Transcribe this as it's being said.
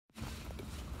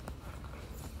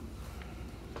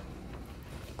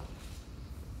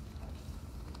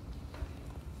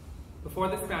Before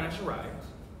the Spanish arrived,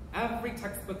 every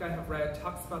textbook I have read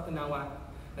talks about the Nahuatl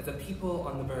as a people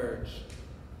on the verge.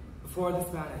 Before the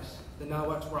Spanish, the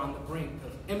Nahuatl were on the brink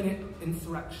of imminent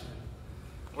insurrection,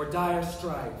 or dire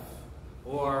strife,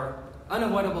 or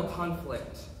unavoidable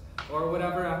conflict, or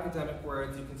whatever academic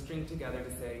words you can string together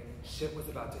to say shit was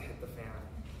about to hit the fan.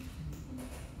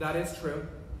 That is true.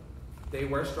 They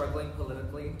were struggling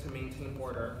politically to maintain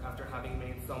order after having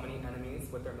made so many enemies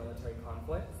with their military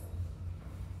conflicts.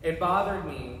 It bothered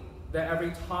me that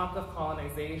every talk of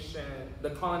colonization, the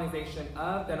colonization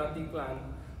of Tenochtitlan,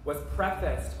 was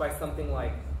prefaced by something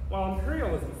like, while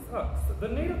imperialism sucks, the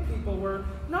native people were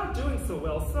not doing so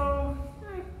well, so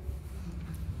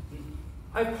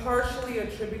I partially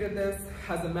attributed this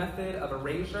as a method of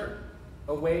erasure,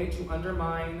 a way to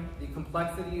undermine the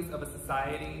complexities of a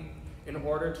society in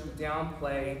order to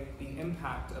downplay the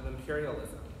impact of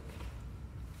imperialism.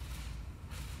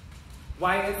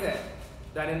 Why is it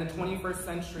that in the 21st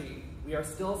century, we are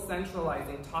still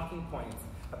centralizing talking points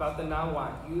about the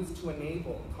Nahuatl used to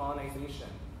enable colonization?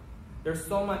 There's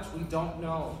so much we don't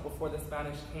know before the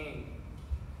Spanish came.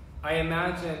 I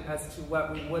imagine as to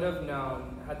what we would have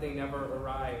known had they never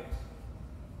arrived.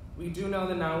 We do know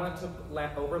the Nahuatl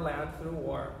took over land through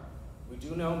war. We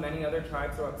do know many other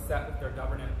tribes are upset with their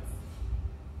governance.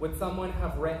 Would someone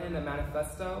have written a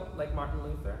manifesto like Martin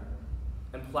Luther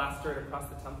and plastered it across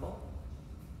the temple?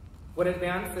 What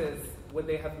advances would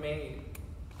they have made?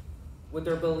 Would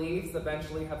their beliefs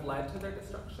eventually have led to their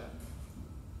destruction?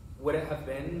 Would it have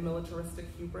been militaristic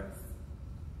hubris?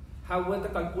 How would the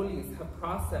Calculis have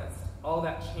processed all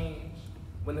that change?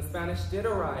 When the Spanish did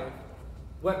arrive,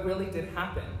 what really did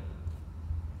happen?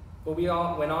 But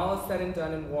when all is said and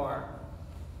done in war,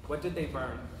 what did they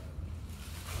burn?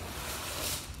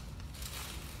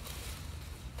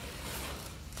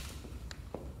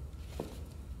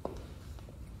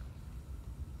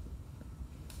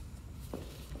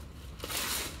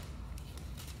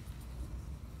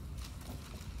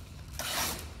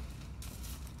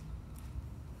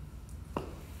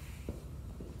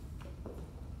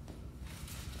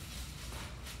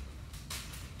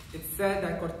 It's said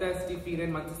that Cortés defeated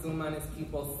Montezuma and his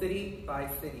people city by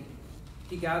city.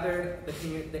 He gathered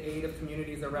the aid of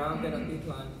communities around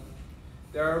Tenochtitlan.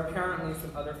 There are apparently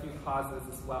some other few causes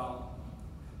as well.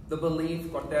 The belief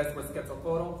Cortés was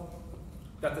Quetzalcoatl,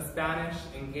 that the Spanish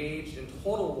engaged in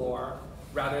total war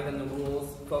rather than the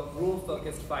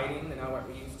rule-focused fighting than what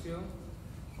we're used to.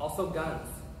 Also guns.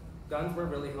 Guns were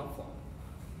really helpful.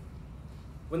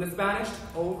 When the Spanish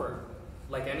took over,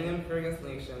 like any imperialist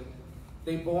nation,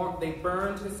 they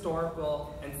burned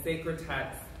historical and sacred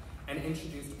texts and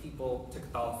introduced people to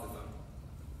Catholicism.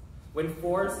 When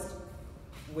faced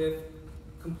with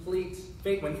complete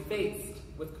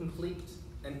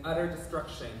and utter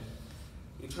destruction,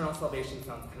 eternal salvation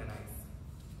sounds kind of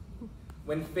nice.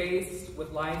 When faced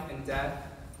with life and death,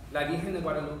 La Virgen de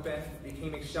Guadalupe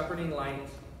became a shepherding light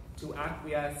to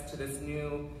acquiesce to this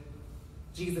new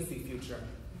Jesus-y future.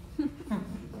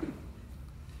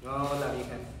 Oh, La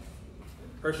Virgen.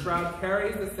 Her shroud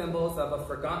carries the symbols of a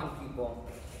forgotten people.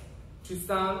 To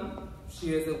some,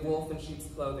 she is a wolf in sheep's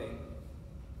clothing.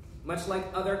 Much like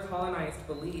other colonized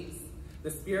beliefs,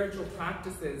 the spiritual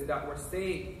practices that were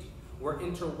saved were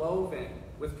interwoven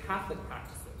with Catholic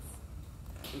practices.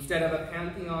 Instead of a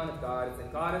pantheon of gods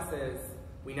and goddesses,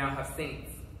 we now have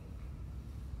saints.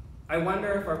 I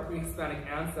wonder if our pre-Hispanic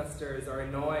ancestors are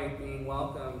annoyed being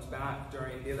welcomed back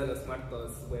during Dia de los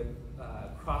Muertos with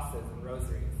crosses and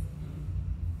rosaries.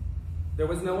 There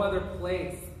was no other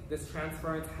place this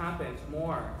transference happened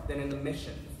more than in the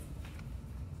missions.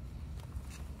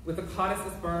 With the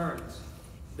codices burned,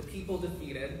 the people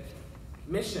defeated,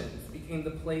 missions became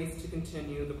the place to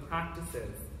continue the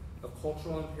practices of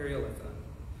cultural imperialism,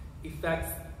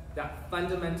 effects that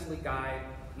fundamentally guide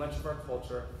much of our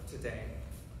culture today.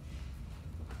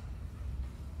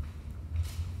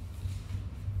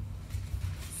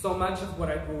 So much of what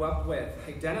I grew up with,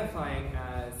 identifying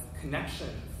as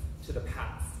connections to the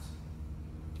past,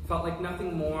 felt like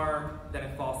nothing more than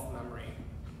a false memory.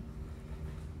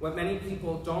 What many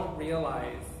people don't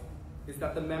realize is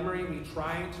that the memory we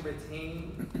try to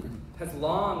retain has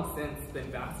long since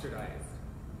been bastardized.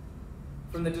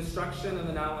 From the destruction of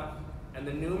the Nahuatl and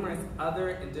the numerous other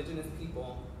indigenous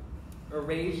people,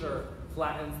 erasure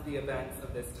flattens the events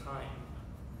of this time.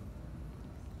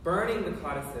 Burning the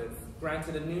codices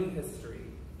granted a new history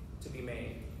to be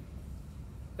made.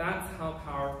 That's how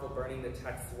powerful burning the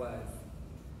text was,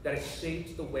 that it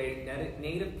shaped the way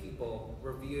Native people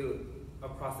were viewed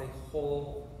across a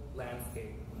whole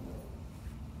landscape.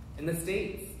 In the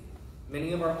States,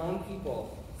 many of our own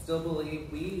people still believe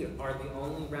we are the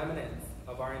only remnants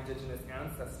of our indigenous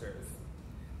ancestors,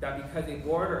 that because a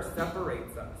border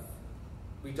separates us,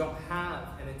 we don't have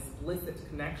an explicit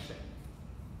connection,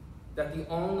 that the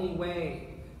only way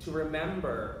to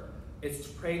remember is to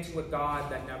pray to a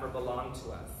God that never belonged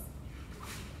to us.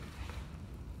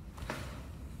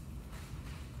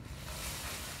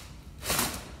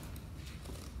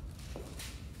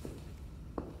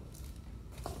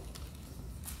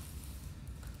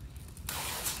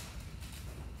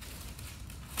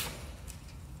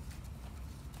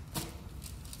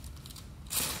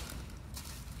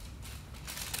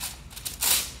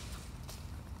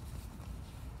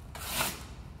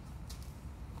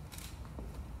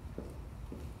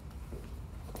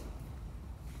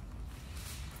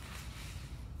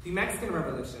 The Mexican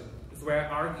Revolution is where I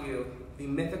argue the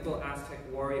mythical Aztec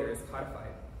warrior is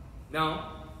codified. No,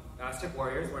 the Aztec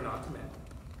warriors were not a myth.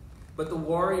 But the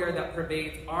warrior that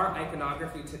pervades our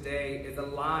iconography today is a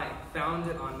lie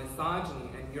founded on misogyny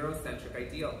and Eurocentric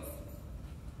ideals.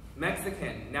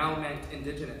 Mexican now meant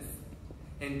indigenous.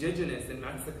 Indigenous in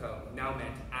Mexico now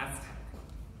meant Aztec.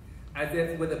 As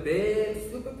if with a big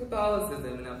swoop of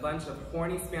Catholicism and a bunch of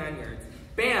horny Spaniards,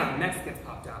 bam, Mexicans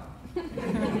popped out.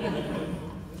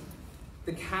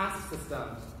 The caste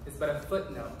system is but a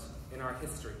footnote in our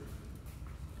history,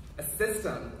 a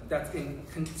system that's been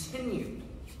continued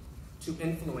to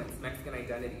influence Mexican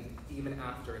identity even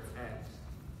after its end.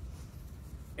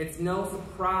 It's no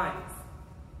surprise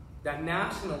that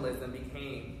nationalism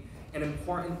became an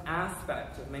important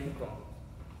aspect of Mexico.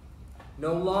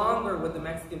 No longer would the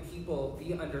Mexican people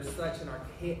be under such an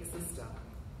archaic system.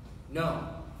 No,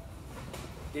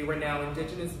 they were now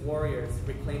indigenous warriors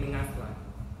reclaiming Aztlan.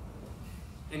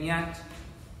 And yet,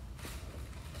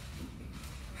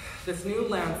 this new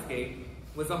landscape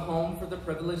was a home for the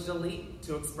privileged elite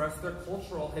to express their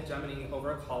cultural hegemony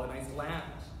over a colonized land.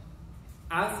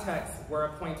 Aztecs were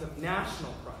a point of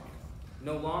national pride,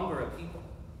 no longer a people.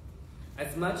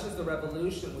 As much as the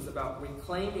revolution was about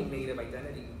reclaiming Native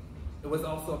identity, it was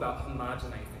also about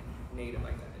homogenizing Native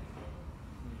identity.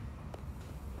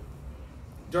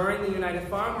 During the United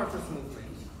Farm Workers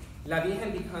movement, La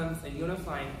Virgen becomes a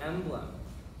unifying emblem.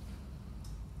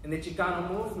 In the Chicano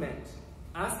movement,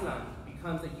 Aztlan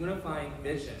becomes a unifying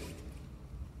vision.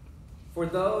 For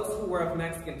those who were of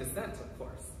Mexican descent, of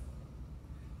course.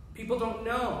 People don't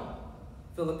know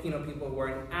Filipino people were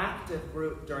an active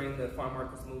group during the farm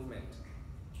workers movement.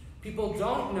 People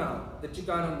don't know the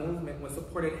Chicano movement was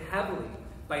supported heavily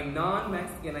by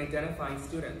non-Mexican identifying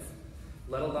students,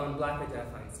 let alone Black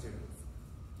identifying students.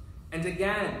 And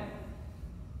again,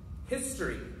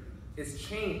 history is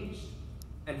changed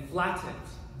and flattened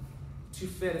to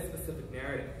fit a specific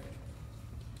narrative.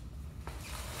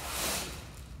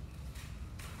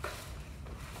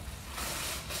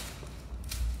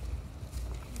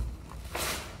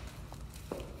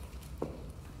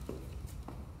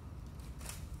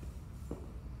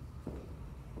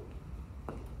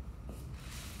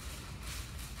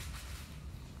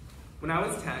 When I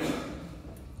was 10,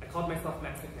 I called myself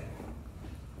Mexican.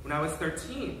 When I was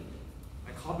 13,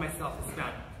 I called myself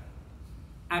Hispanic.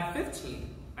 At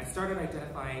 15, I started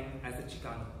identifying as a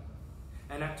Chicano.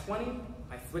 And at 20,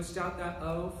 I switched out that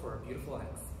O for a beautiful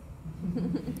X.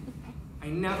 I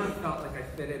never felt like I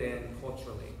fitted in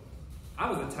culturally. I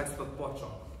was a textbook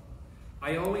pocho.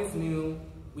 I always knew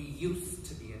we used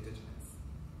to be indigenous,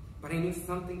 but I knew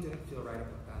something didn't feel right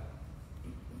about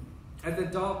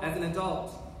that. As an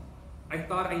adult, I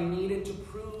thought I needed to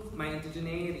prove my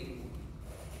indigeneity.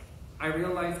 I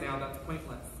realize now that's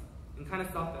pointless and kind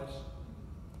of selfish.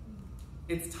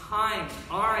 It's time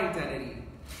our identity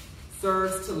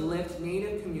serves to lift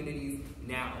Native communities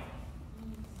now.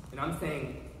 And I'm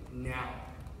saying now.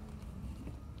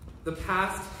 The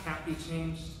past can't be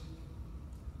changed.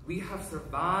 We have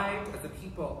survived as a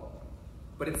people,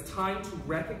 but it's time to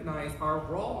recognize our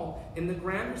role in the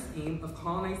grander scheme of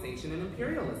colonization and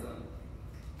imperialism.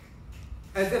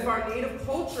 As if our native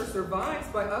culture survives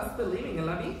by us believing in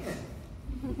La Virgen.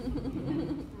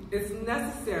 It's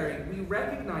necessary we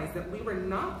recognize that we were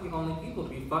not the only people to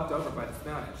be fucked over by the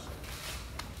Spanish.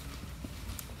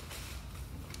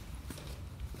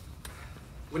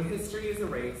 When history is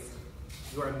erased,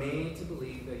 you are made to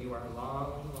believe that you are a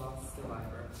long-lost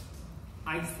survivor,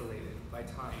 isolated by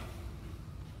time.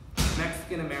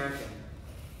 Mexican-American,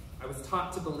 I was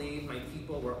taught to believe my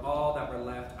people were all that were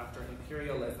left after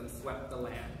imperialism swept the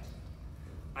land.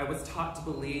 I was taught to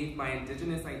believe my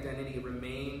indigenous identity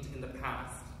remained in the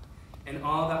past, and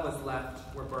all that was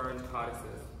left were burned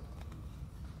codices.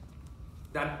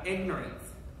 That ignorance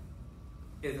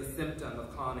is a symptom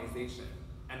of colonization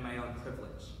and my own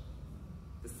privilege,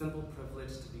 the simple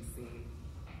privilege to be seen.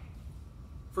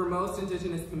 For most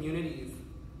Indigenous communities,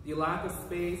 the lack of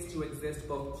space to exist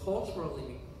both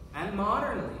culturally and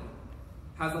modernly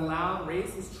has allowed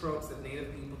racist tropes of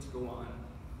Native people to go on.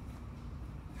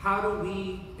 How do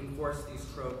we enforce these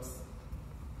tropes?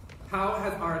 How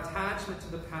has our attachment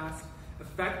to the past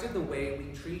affected the way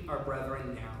we treat our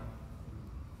brethren now?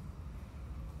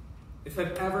 If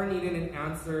I've ever needed an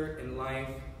answer in life,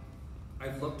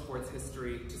 I've looked towards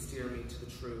history to steer me to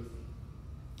the truth.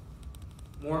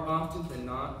 More often than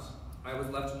not, I was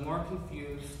left more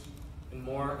confused and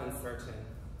more uncertain.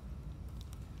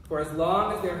 For as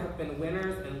long as there have been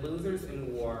winners and losers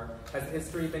in war, has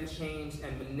history been changed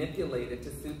and manipulated to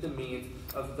suit the needs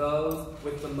of those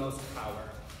with the most power.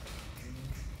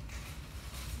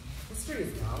 History is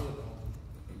valuable.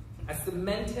 As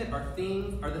cemented are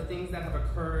the things that have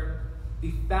occurred,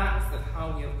 the facts of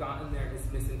how we have gotten there is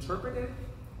misinterpreted,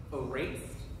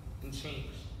 erased, and changed.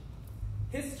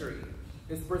 History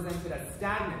is presented as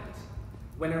stagnant,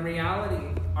 when in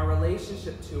reality, our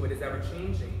relationship to it is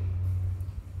ever-changing.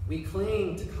 We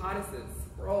cling to codices,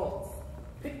 scrolls,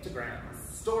 pictograms,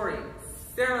 stories,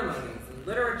 ceremonies, and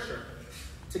literature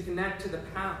to connect to the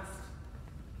past.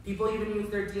 People even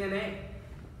use their DNA,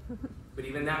 but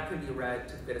even that can be read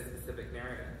to fit a specific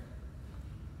narrative.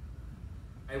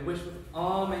 I wish with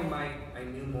all my might I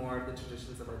knew more of the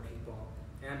traditions of our people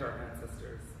and our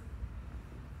ancestors.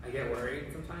 I get worried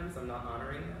sometimes I'm not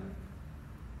honoring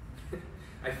them.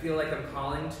 I feel like I'm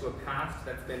calling to a past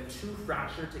that's been too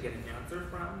fractured to get an answer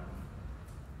from.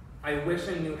 I wish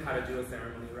I knew how to do a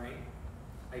ceremony right.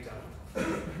 I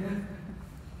don't.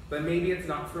 But maybe it's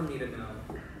not for me to know.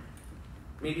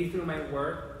 Maybe through my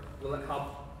work, will it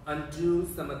help undo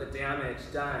some of the damage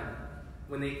done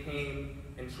when they came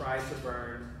and tried to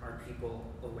burn our people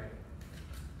away.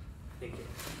 Thank you.